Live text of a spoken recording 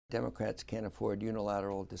Democrats can't afford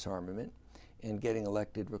unilateral disarmament, and getting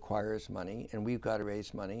elected requires money, and we've got to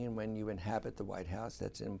raise money. And when you inhabit the White House,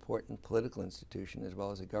 that's an important political institution as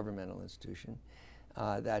well as a governmental institution,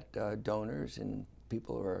 that donors and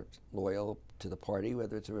people who are loyal to the party,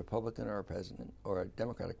 whether it's a Republican or a president or a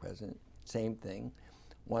Democratic president, same thing,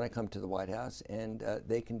 want to come to the White House, and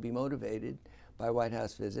they can be motivated by White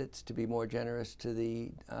House visits to be more generous to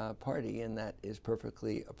the party, and that is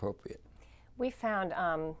perfectly appropriate. We found,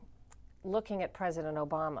 looking at President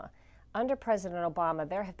Obama, under President Obama,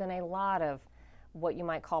 there have been a lot of what you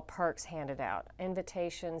might call perks handed out.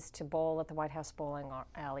 Invitations to bowl at the White House bowling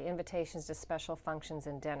alley, invitations to special functions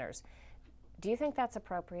and dinners. Do you think that's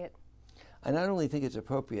appropriate? I not only think it's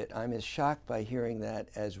appropriate, I'm as shocked by hearing that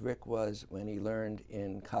as Rick was when he learned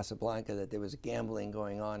in Casablanca that there was gambling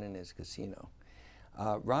going on in his casino.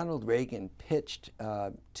 Ronald Reagan pitched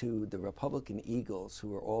to the Republican Eagles, who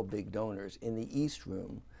were all big donors, in the East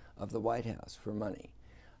Room of the White House for money.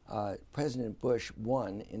 President Bush,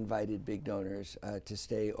 invited big donors to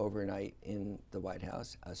stay overnight in the White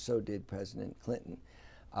House. So did President Clinton.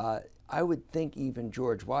 I would think even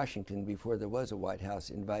George Washington, before there was a White House,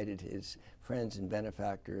 invited his friends and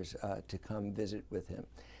benefactors to come visit with him.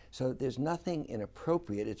 So there's nothing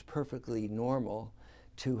inappropriate. It's perfectly normal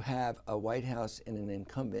to have a White House and an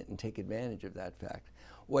incumbent and take advantage of that fact.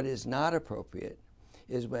 What is not appropriate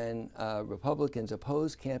is when Republicans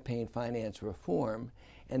oppose campaign finance reform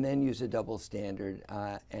and then use a double standard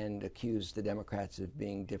and accuse the Democrats of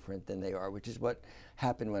being different than they are, which is what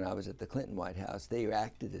happened when I was at the Clinton White House. They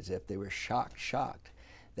acted as if they were shocked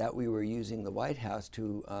that we were using the White House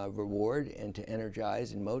to reward and to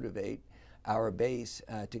energize and motivate our base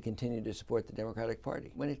to continue to support the Democratic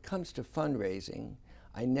Party. When it comes to fundraising,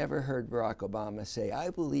 I never heard Barack Obama say, I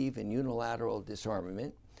believe in unilateral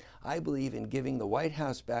disarmament. I believe in giving the White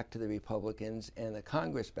House back to the Republicans and the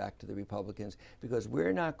Congress back to the Republicans because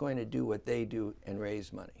we're not going to do what they do and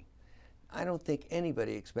raise money. I don't think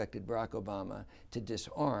anybody expected Barack Obama to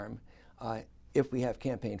disarm. If we have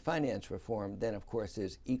campaign finance reform, then of course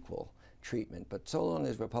there's equal treatment. But so long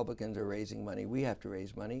as Republicans are raising money, we have to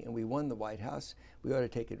raise money, and we won the White House. We ought to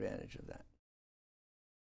take advantage of that.